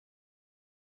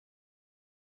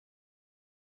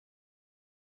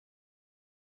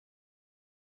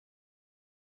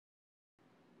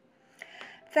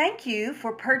Thank you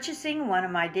for purchasing one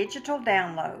of my digital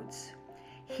downloads.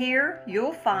 Here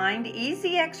you'll find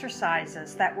easy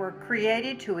exercises that were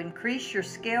created to increase your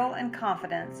skill and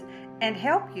confidence and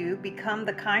help you become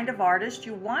the kind of artist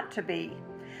you want to be.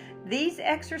 These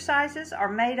exercises are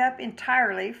made up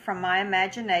entirely from my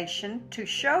imagination to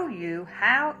show you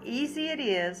how easy it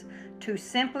is to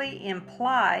simply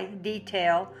imply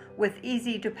detail with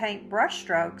easy-to-paint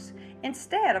brushstrokes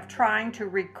instead of trying to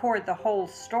record the whole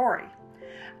story.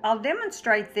 I'll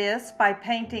demonstrate this by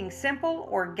painting simple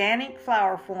organic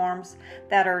flower forms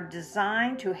that are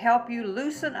designed to help you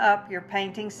loosen up your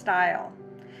painting style.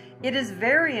 It is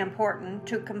very important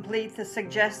to complete the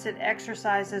suggested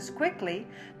exercises quickly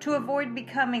to avoid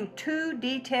becoming too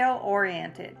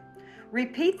detail-oriented.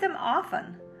 Repeat them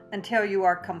often until you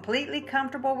are completely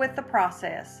comfortable with the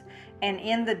process, and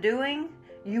in the doing,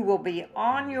 you will be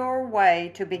on your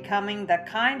way to becoming the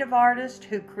kind of artist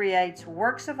who creates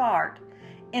works of art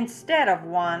instead of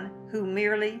one who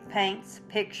merely paints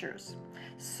pictures.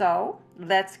 So,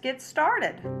 let's get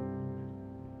started.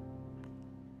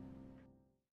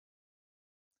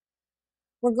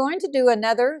 We're going to do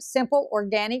another simple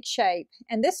organic shape,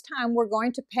 and this time we're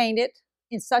going to paint it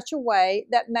in such a way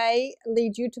that may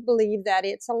lead you to believe that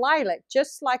it's a lilac,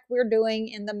 just like we're doing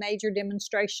in the major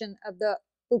demonstration of the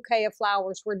bouquet of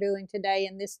flowers we're doing today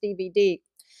in this DVD.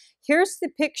 Here's the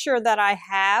picture that I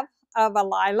have of a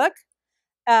lilac.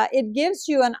 It gives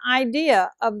you an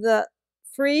idea of the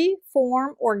free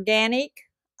form organic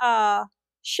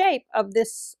shape of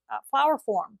this flower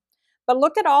form. But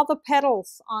look at all the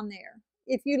petals on there.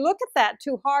 If you look at that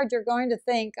too hard, you're going to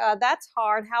think, that's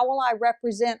hard. How will I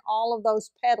represent all of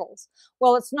those petals?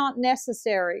 Well, it's not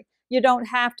necessary. You don't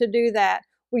have to do that.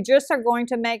 We just are going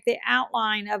to make the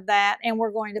outline of that, and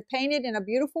we're going to paint it in a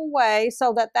beautiful way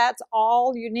so that that's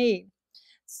all you need.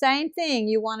 Same thing,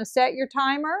 you want to set your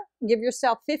timer, give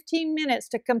yourself 15 minutes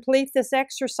to complete this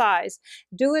exercise.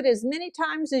 Do it as many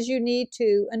times as you need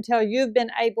to until you've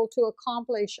been able to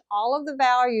accomplish all of the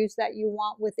values that you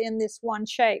want within this one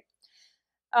shape.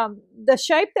 The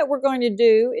shape that we're going to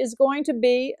do is going to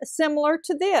be similar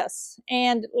to this.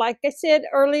 And like I said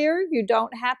earlier, you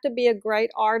don't have to be a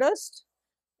great artist.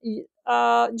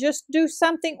 Just do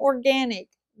something organic.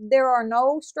 There are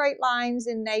no straight lines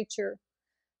in nature.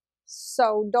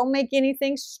 So don't make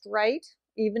anything straight.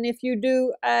 Even if you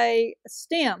do a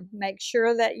stem, make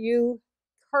sure that you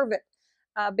curve it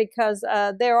because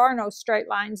there are no straight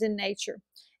lines in nature.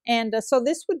 And so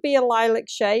this would be a lilac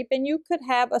shape, and you could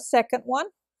have a second one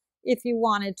if you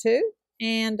wanted to.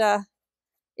 And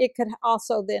it could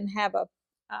also then have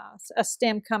a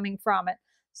stem coming from it.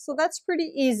 So that's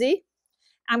pretty easy.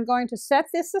 I'm going to set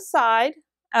this aside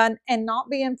and not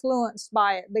be influenced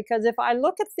by it, because if I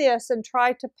look at this and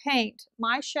try to paint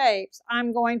my shapes,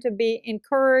 I'm going to be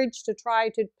encouraged to try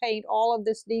to paint all of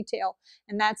this detail,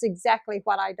 and that's exactly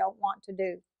what I don't want to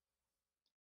do.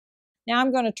 Now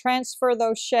I'm going to transfer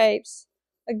those shapes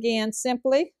again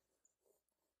simply.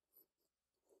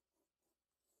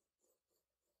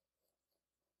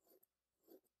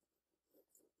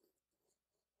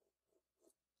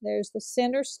 There's the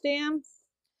center stem,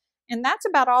 and that's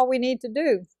about all we need to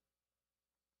do.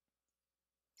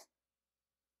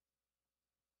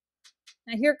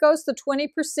 Now here goes the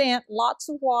 20%, lots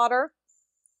of water.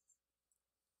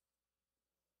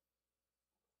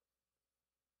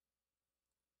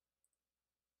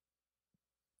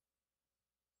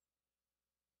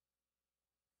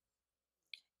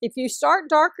 If you start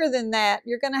darker than that,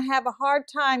 you're going to have a hard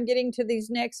time getting to these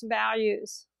next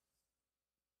values.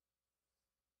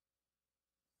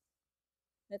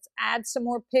 Let's add some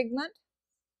more pigment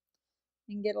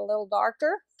and get a little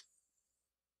darker.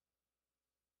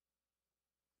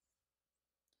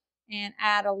 And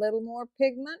add a little more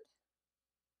pigment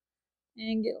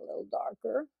and get a little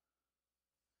darker.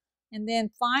 And then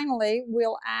finally,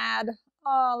 we'll add,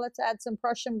 let's add some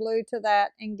Prussian blue to that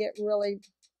and get really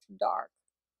dark.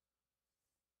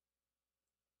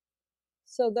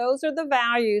 So those are the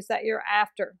values that you're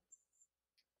after.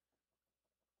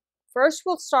 First,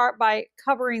 we'll start by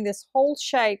covering this whole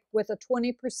shape with a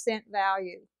 20%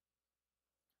 value.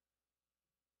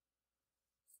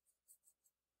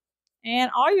 And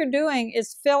all you're doing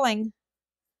is filling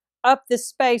up this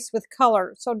space with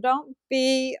color. So don't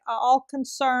be all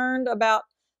concerned about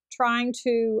trying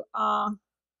to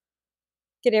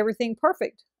get everything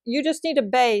perfect. You just need a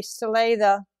base to lay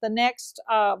the next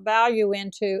value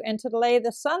into and to lay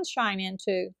the sunshine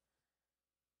into.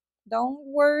 Don't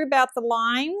worry about the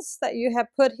lines that you have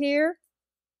put here.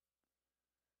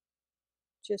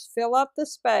 Just fill up the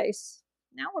space.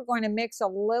 Now we're going to mix a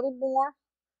little more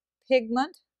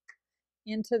pigment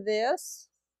into this.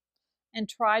 and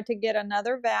try to get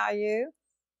another value.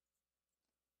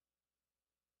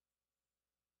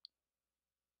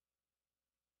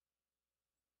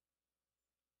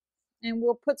 And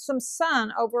we'll put some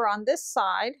sun over on this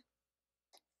side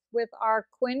with our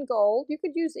Quin Gold. You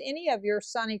could use any of your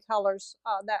sunny colors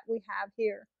that we have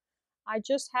here. I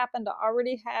just happen to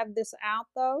already have this out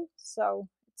though, so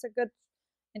it's a good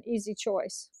and easy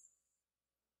choice.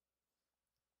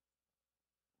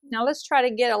 Now let's try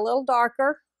to get a little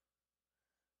darker,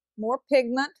 more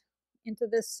pigment into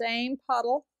this same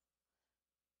puddle.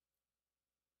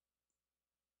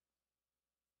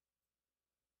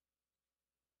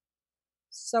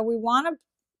 So we want to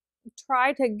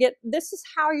try to get, this is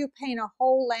how you paint a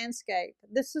whole landscape.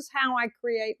 This is how I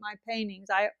create my paintings.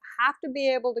 I have to be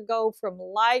able to go from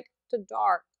light to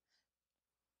dark.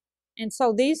 And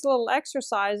so these little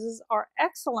exercises are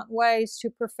excellent ways to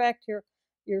perfect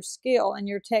your skill and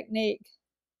your technique.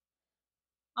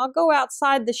 I'll go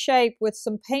outside the shape with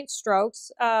some paint strokes,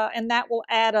 and that will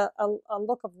add a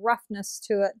look of roughness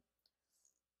to it.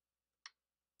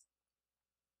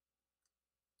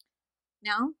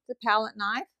 Now, the palette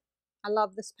knife. I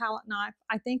love this palette knife.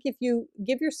 I think if you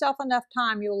give yourself enough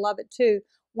time, you'll love it too.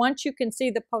 Once you can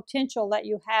see the potential that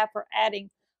you have for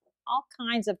adding all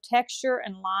kinds of texture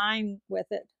and line with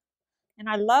it. And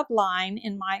I love line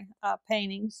in my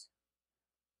paintings.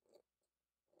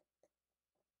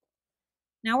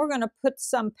 Now we're going to put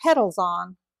some petals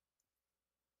on.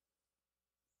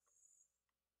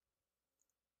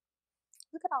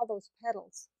 Look at all those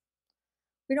petals.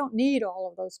 We don't need all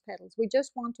of those petals. We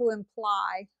just want to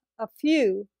imply a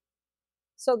few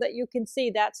so that you can see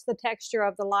that's the texture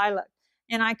of the lilac.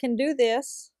 And I can do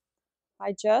this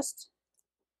by just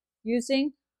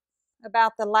using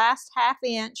about the last ½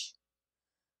 inch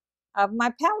of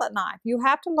my palette knife. You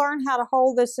have to learn how to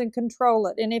hold this and control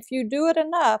it. And if you do it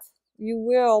enough, you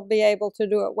will be able to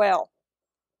do it well.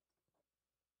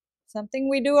 Something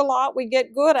we do a lot, we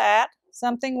get good at.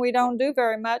 Something we don't do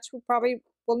very much, we probably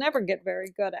will never get very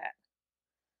good at.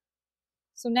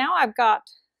 So now I've got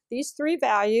these three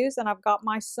values and I've got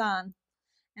my sun.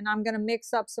 And I'm going to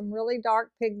mix up some really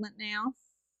dark pigment now.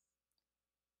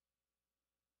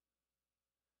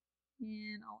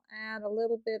 And I'll add a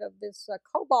little bit of this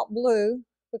cobalt blue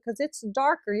because it's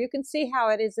darker. You can see how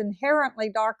it is inherently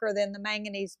darker than the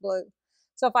manganese blue.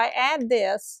 So if I add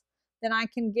this, then I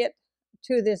can get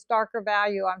to this darker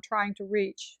value I'm trying to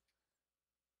reach.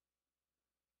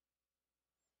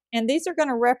 And these are going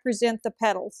to represent the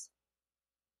petals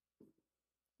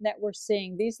that we're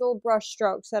seeing, these little brush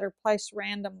strokes that are placed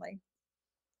randomly.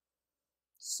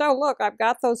 So look, I've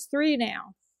got those three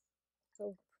now.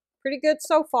 So pretty good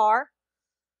so far.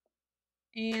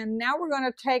 And now we're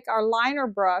going to take our liner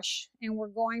brush and we're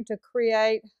going to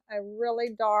create a really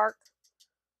dark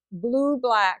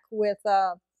blue-black with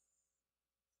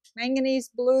manganese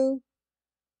blue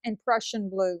and Prussian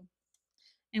blue.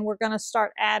 And we're going to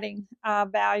start adding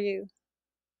value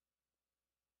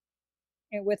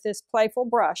and with this playful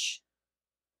brush.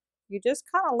 You just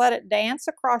kind of let it dance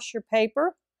across your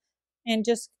paper and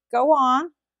just go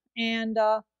on and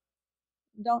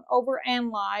don't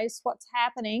overanalyze what's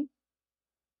happening.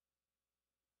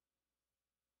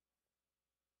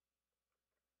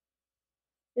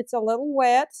 It's a little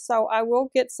wet, so I will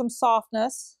get some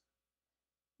softness,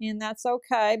 and that's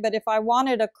okay. But if I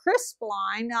wanted a crisp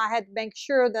line, I had to make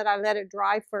sure that I let it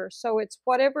dry first. So it's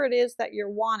whatever it is that you're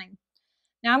wanting.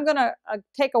 Now I'm going to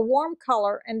take a warm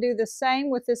color and do the same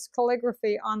with this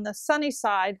calligraphy on the sunny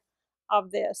side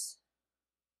of this.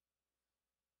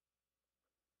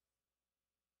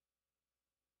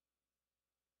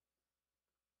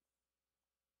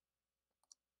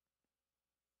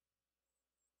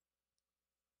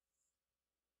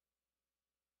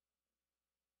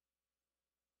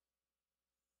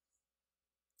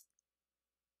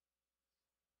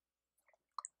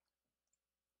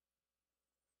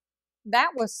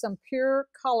 That was some pure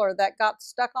color that got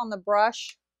stuck on the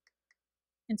brush.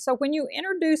 And so when you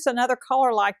introduce another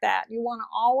color like that, you want to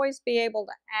always be able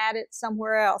to add it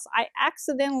somewhere else. I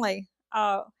accidentally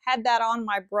had that on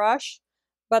my brush,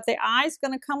 but the eye's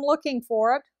going to come looking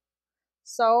for it.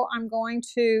 So I'm going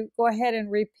to go ahead and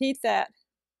repeat that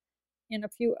in a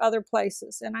few other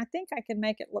places. And I think I can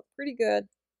make it look pretty good.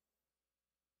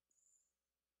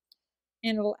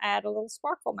 And it'll add a little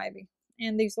sparkle maybe.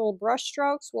 And these little brush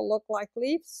strokes will look like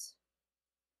leaves.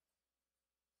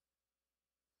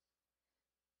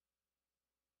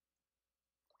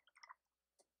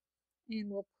 And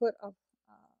we'll put a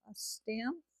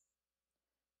stem,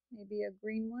 maybe a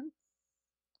green one.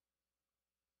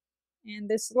 And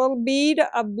this little bead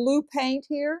of blue paint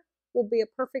here will be a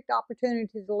perfect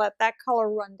opportunity to let that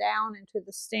color run down into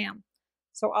the stem.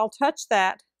 So I'll touch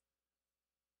that.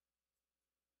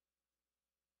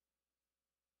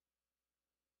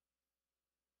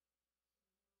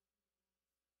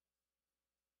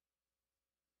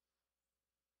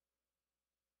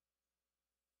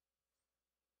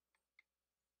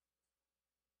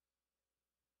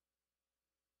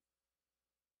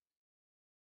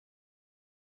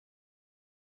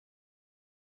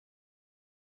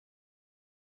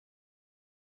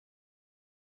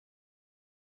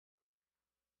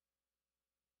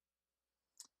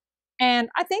 And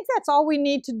I think that's all we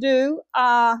need to do,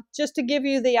 just to give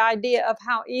you the idea of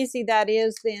how easy that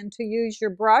is then to use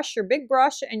your brush, your big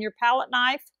brush, and your palette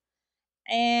knife.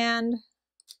 And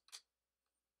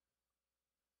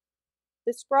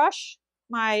this brush,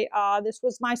 this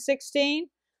was my 16,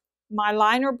 my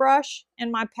liner brush,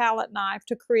 and my palette knife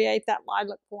to create that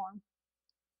lilac form.